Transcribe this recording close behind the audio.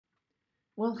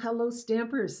Well, hello,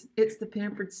 Stampers. It's the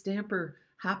Pampered Stamper.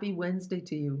 Happy Wednesday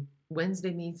to you.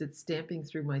 Wednesday means it's stamping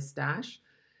through my stash.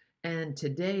 And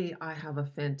today I have a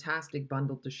fantastic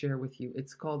bundle to share with you.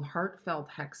 It's called Heartfelt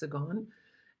Hexagon,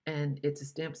 and it's a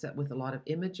stamp set with a lot of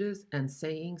images and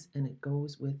sayings, and it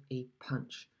goes with a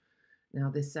punch. Now,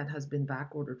 this set has been back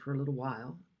ordered for a little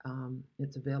while.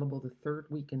 It's available the third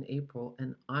week in April,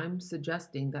 and I'm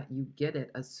suggesting that you get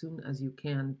it as soon as you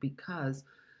can because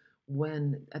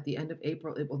when at the end of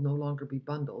April, it will no longer be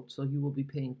bundled, so you will be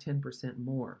paying 10%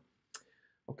 more.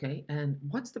 Okay, and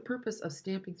what's the purpose of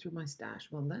stamping through my stash?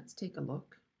 Well, let's take a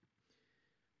look.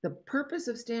 The purpose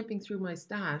of stamping through my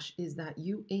stash is that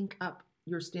you ink up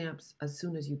your stamps as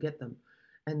soon as you get them.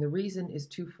 And the reason is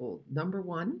twofold. Number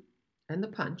one, and the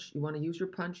punch. You want to use your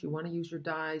punch, you want to use your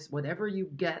dies, whatever you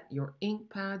get, your ink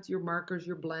pads, your markers,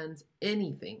 your blends,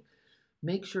 anything.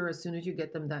 Make sure as soon as you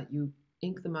get them that you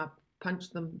ink them up,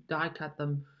 punch them, die cut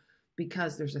them,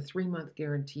 because there's a 3-month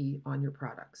guarantee on your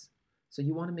products. So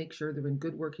you want to make sure they're in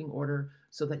good working order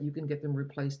so that you can get them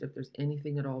replaced if there's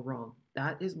anything at all wrong.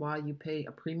 That is why you pay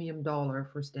a premium dollar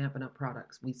for Stampin'Up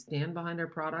products. We stand behind our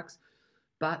products,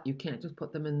 but you can't just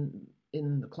put them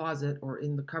in the closet or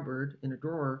in the cupboard in a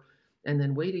drawer and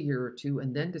then wait a year or two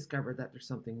and then discover that there's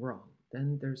something wrong.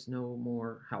 Then there's no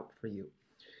more help for you.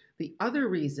 The other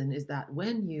reason is that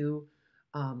when you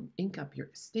ink up your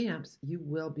stamps, you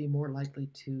will be more likely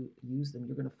to use them.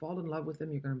 You're going to fall in love with them.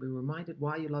 You're going to be reminded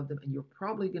why you love them, and you're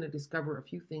probably going to discover a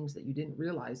few things that you didn't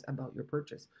realize about your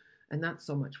purchase. And that's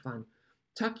so much fun.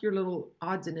 Tuck your little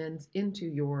odds and ends into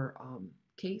your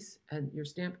case and your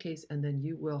stamp case, and then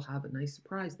you will have a nice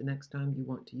surprise the next time you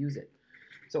want to use it.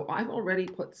 So I've already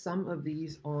put some of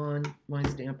these on my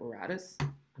stamp apparatus.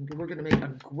 We're going to make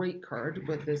a great card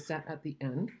with this set at the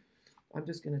end. I'm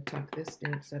just going to tuck this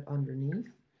stamp set underneath.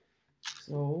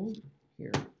 So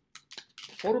here,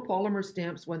 photopolymer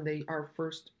stamps when they are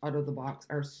first out of the box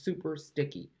are super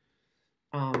sticky.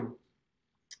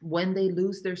 When they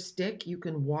lose their stick, you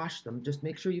can wash them. Just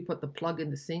make sure you put the plug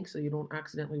in the sink so you don't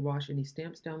accidentally wash any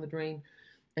stamps down the drain.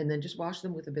 And then just wash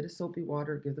them with a bit of soapy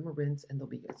water, give them a rinse, and they'll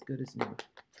be as good as new.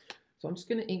 So I'm just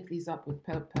going to ink these up with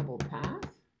Pebbled Path.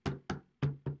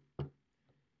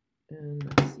 And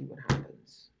let's see what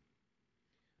happens.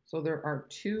 So there are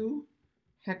 2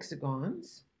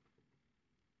 hexagons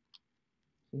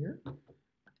here.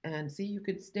 And see, you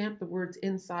could stamp the words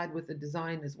inside with the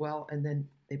design as well, and then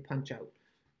they punch out.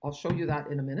 I'll show you that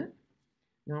in a minute.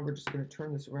 Now we're just going to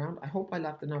turn this around. I hope I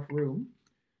left enough room.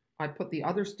 I put the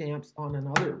other stamps on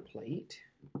another plate.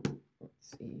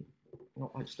 Let's see.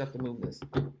 Oh, I just have to move this.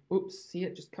 Oops, see,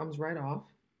 it just comes right off.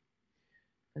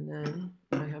 And then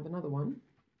I have another one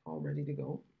all ready to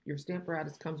go. Your stamp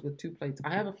apparatus comes with 2 plates.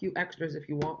 I have a few extras if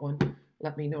you want one.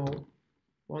 Let me know.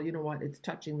 Well, you know what? It's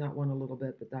touching that one a little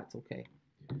bit, but that's okay.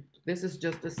 This is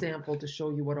just a sample to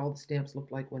show you what all the stamps look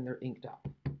like when they're inked up.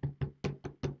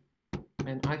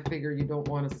 And I figure you don't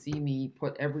want to see me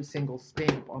put every single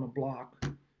stamp on a block.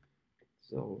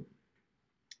 So,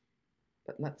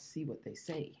 but let's see what they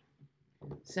say.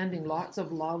 Sending lots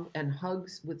of love and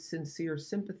hugs with sincere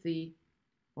sympathy.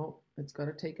 Oh, it's got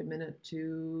to take a minute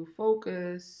to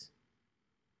focus.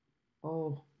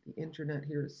 Oh, the internet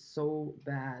here is so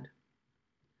bad.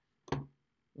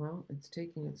 Well, it's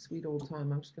taking its sweet old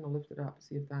time. I'm just going to lift it up,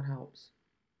 see if that helps.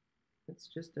 It's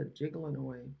just a jiggling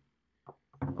away.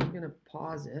 I'm going to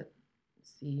pause it.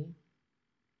 See.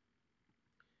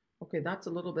 Okay, that's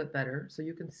a little bit better. So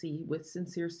you can see, with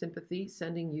sincere sympathy,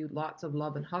 sending you lots of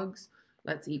love and hugs.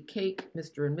 Let's eat cake,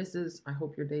 Mr. and Mrs. I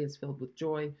hope your day is filled with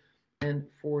joy. And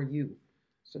for you.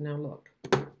 So now look,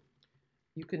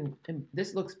 you can,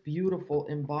 this looks beautiful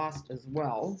embossed as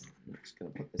well. I'm just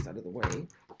going to put this out of the way.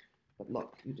 But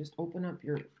look, you just open up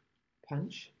your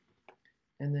punch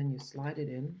and then you slide it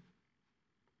in.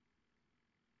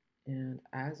 And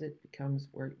as it becomes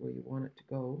where you want it to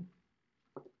go,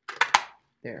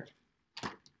 there.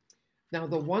 Now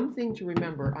the one thing to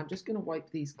remember, I'm just going to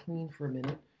wipe these clean for a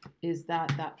minute, is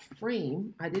that that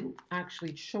frame, I didn't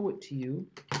actually show it to you.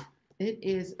 It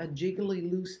is a jiggly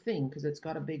loose thing because it's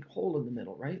got a big hole in the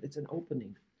middle, right? It's an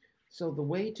opening. So the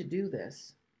way to do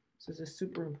this is a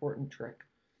super important trick.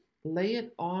 Lay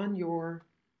it on your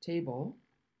table.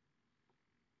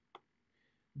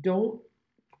 Don't,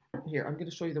 here, I'm going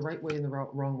to show you the right way and the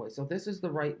wrong way. So this is the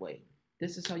right way.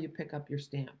 This is how you pick up your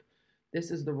stamp.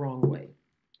 This is the wrong way.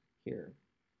 Here,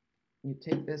 you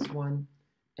take this one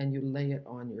and you lay it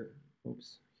on your,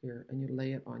 oops, here, and you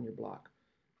lay it on your block.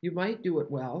 You might do it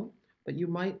well, but you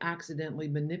might accidentally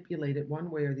manipulate it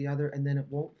one way or the other, and then it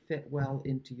won't fit well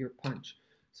into your punch.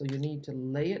 So you need to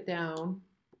lay it down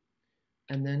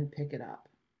and then pick it up.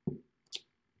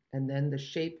 And then the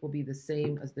shape will be the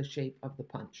same as the shape of the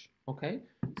punch. Okay,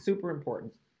 super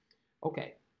important.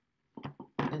 Okay,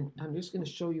 and I'm just going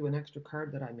to show you an extra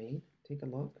card that I made. Take a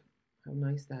look how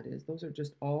nice that is. Those are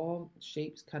just all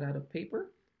shapes cut out of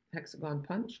paper, hexagon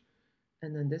punch,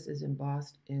 and then this is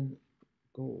embossed in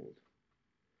gold.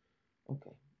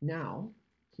 Okay, now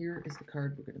here is the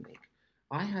card we're going to make.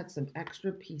 I had some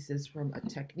extra pieces from a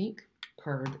technique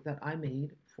card that I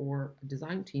made for a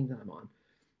design team that I'm on,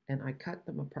 and I cut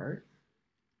them apart.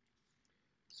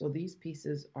 So these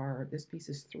pieces are, this piece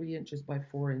is 3 inches by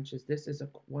 4 inches. This is a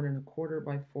 1 1/4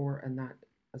 by 4, and that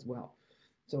as well.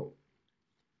 So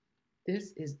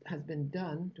this has been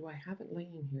done. Do I have it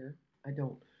laying here? I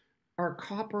don't. Are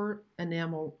copper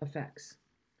enamel effects.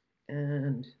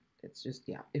 And it's just,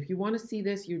 yeah. If you want to see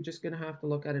this, you're just going to have to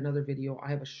look at another video. I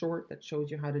have a short that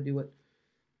shows you how to do it.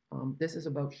 This is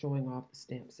about showing off the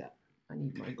stamp set. I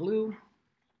need my glue.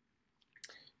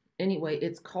 Anyway,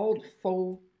 it's called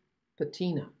faux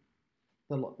patina,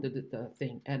 the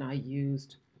thing. And I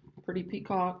used Pretty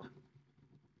Peacock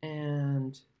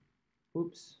and,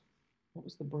 oops, what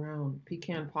was the brown?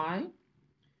 Pecan pie.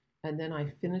 And then I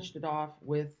finished it off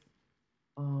with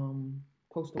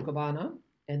Coastal Cabana.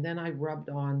 And then I rubbed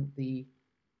on the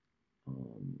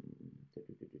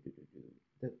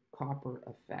copper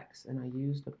effects. And I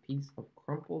used a piece of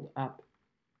crumpled up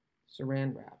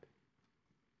saran wrap.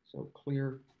 So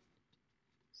clear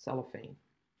cellophane.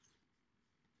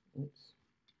 Oops.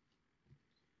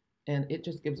 And it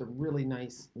just gives a really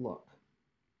nice look.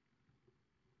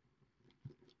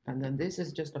 And then this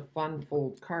is just a fun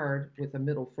fold card with a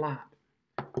middle flap.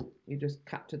 You just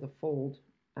cut to the fold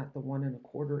at the 1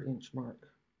 1/4 inch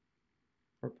mark,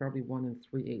 or probably 1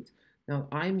 3/8. Now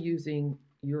I'm using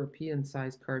European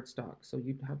size cardstock, so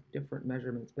you'd have different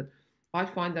measurements. But I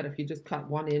find that if you just cut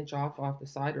 1 inch off the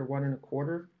side, or 1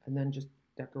 1/4, and then just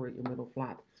decorate your middle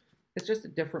flap, it's just a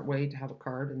different way to have a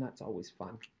card, and that's always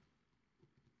fun.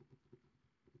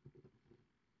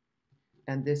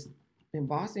 And this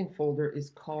embossing folder is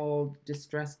called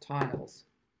Distressed Tiles.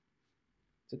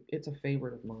 It's a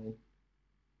favorite of mine.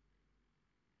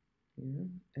 Here.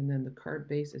 And then the card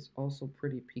base is also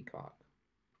Pretty Peacock.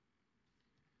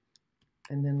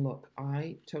 And then look,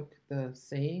 I took the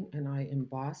saying and I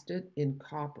embossed it in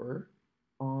copper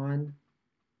on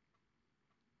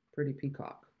Pretty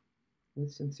Peacock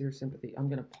with Sincere Sympathy. I'm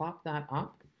going to pop that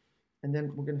up, and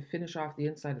then we're going to finish off the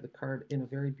inside of the card in a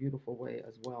very beautiful way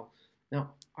as well.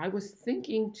 Now, I was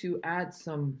thinking to add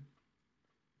some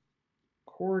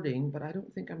cording, but I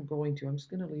don't think I'm going to. I'm just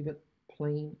going to leave it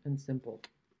plain and simple.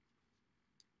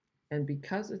 And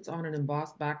because it's on an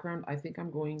embossed background, I think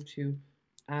I'm going to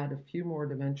add a few more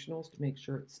dimensionals to make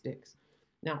sure it sticks.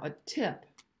 Now, a tip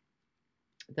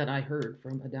that I heard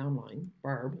from a downline,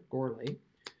 Barb Gorley,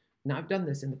 now I've done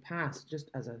this in the past just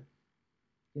as a,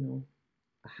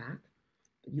 a hack,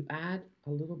 but you add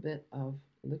a little bit of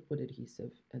liquid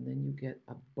adhesive, and then you get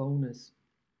a bonus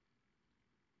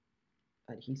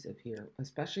adhesive here,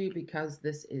 especially because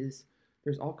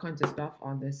there's all kinds of stuff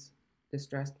on this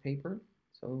distressed paper,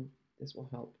 so this will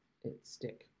help it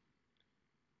stick.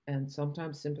 And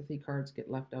sometimes sympathy cards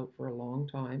get left out for a long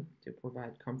time to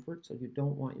provide comfort, so you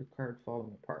don't want your card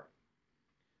falling apart.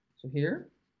 So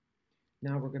here,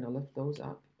 now we're going to lift those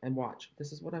up, and watch.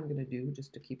 This is what I'm going to do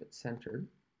just to keep it centered.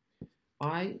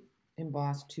 I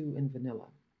embossed 2 in vanilla,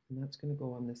 and that's going to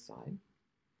go on this side,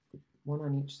 1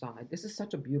 on each side. This is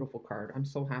such a beautiful card. I'm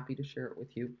so happy to share it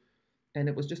with you. And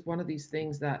it was just one of these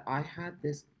things that I had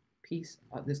this piece,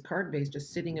 this card base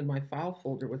just sitting in my file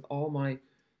folder with all my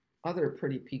other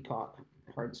Pretty Peacock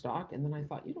cardstock. And then I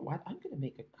thought, you know what, I'm going to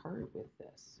make a card with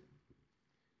this.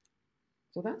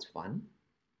 So that's fun.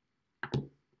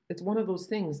 It's one of those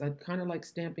things that kind of like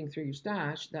stamping through your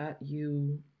stash, that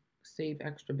you save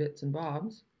extra bits and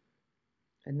bobs.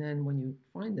 And then when you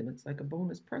find them, it's like a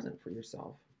bonus present for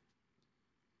yourself.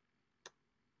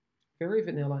 Fairy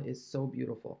Vanilla is so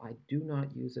beautiful. I do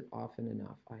not use it often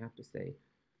enough, I have to say.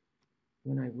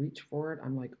 When I reach for it,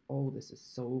 I'm like, oh, this is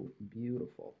so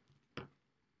beautiful.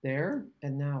 There,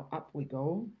 and now up we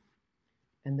go.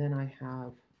 And then I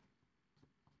have,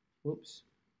 whoops,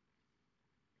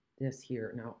 this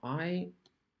here. Now I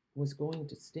was going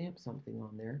to stamp something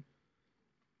on there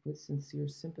with Sincere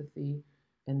Sympathy,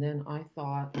 and then I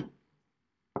thought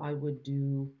I would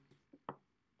do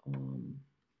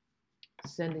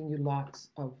sending you lots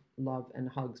of love and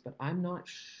hugs, but I'm not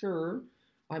sure.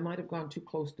 I might have gone too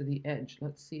close to the edge.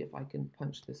 Let's see if I can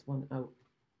punch this one out.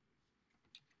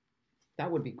 That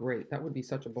would be great. That would be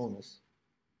such a bonus.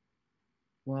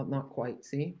 Well, not quite,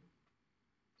 see?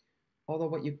 Although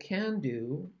what you can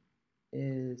do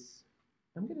is,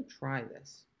 I'm going to try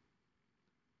this.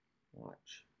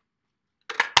 Watch.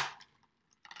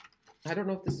 I don't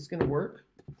know if this is going to work,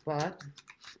 but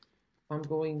I'm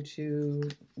going to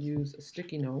use a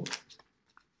sticky note.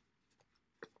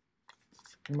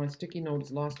 And my sticky note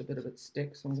has lost a bit of its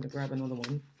stick, so I'm going to grab another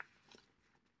one.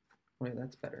 Oh yeah,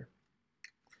 that's better.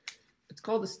 It's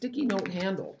called a sticky note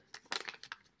handle.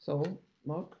 So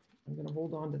look, I'm going to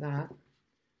hold on to that,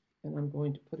 and I'm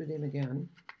going to put it in again.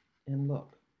 And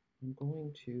look, I'm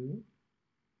going to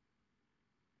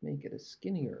make it a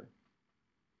skinnier.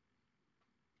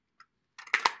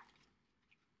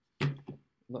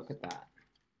 Look at that.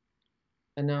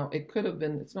 And now it could have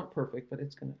been, it's not perfect, but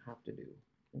it's going to have to do.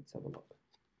 Let's have a look.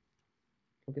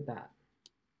 Look at that.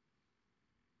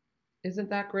 Isn't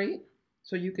that great?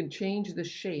 So you can change the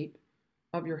shape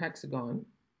of your hexagon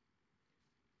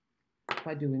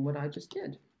by doing what I just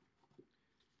did.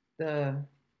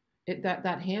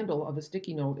 That handle of a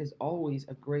sticky note is always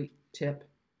a great tip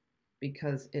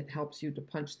because it helps you to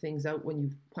punch things out when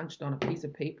you've punched on a piece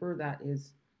of paper that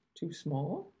is too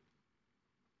small.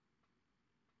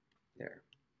 There.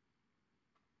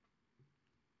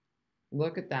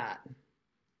 Look at that.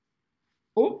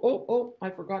 Oh,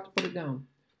 I forgot to put it down.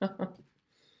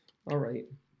 All right.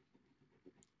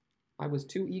 I was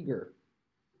too eager.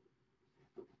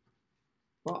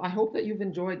 Well, I hope that you've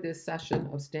enjoyed this session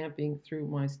of stamping through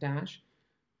my stash.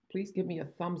 Please give me a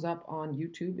thumbs up on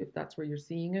YouTube if that's where you're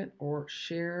seeing it, or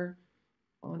share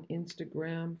on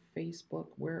Instagram, Facebook,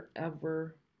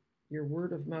 wherever. Your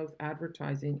word of mouth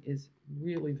advertising is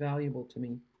really valuable to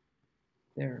me.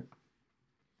 There.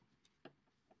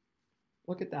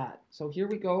 Look at that. So here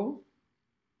we go.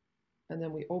 And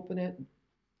then we open it.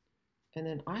 And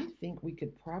then I think we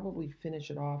could probably finish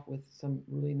it off with some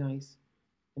really nice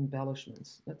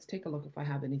embellishments. Let's take a look if I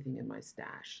have anything in my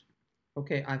stash.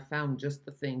 Okay, I found just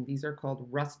the thing. These are called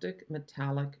rustic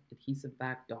metallic adhesive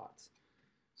back dots.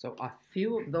 So a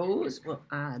few of those will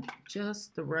add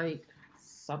just the right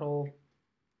subtle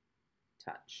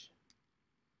touch.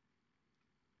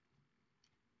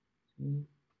 See?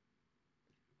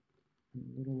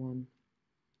 A little one.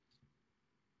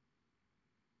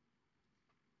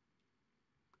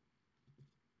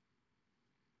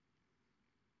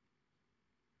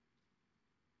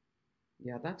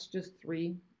 Yeah, that's just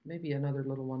 3. Maybe another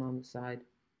little one on the side.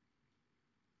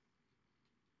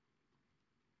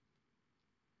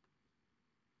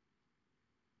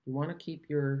 You want to keep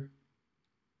your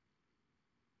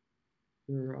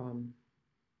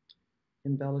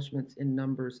embellishments in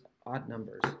numbers, odd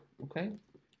numbers, okay?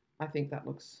 I think that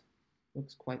looks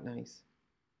quite nice.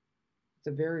 It's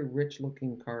a very rich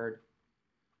looking card.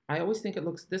 I always think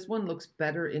this one looks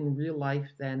better in real life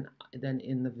than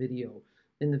in the video.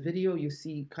 In the video, you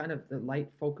see kind of the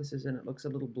light focuses and it looks a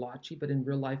little blotchy, but in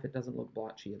real life, it doesn't look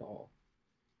blotchy at all.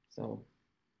 So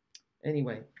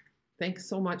anyway, thanks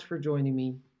so much for joining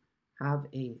me. Have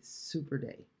a super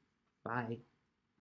day. Bye.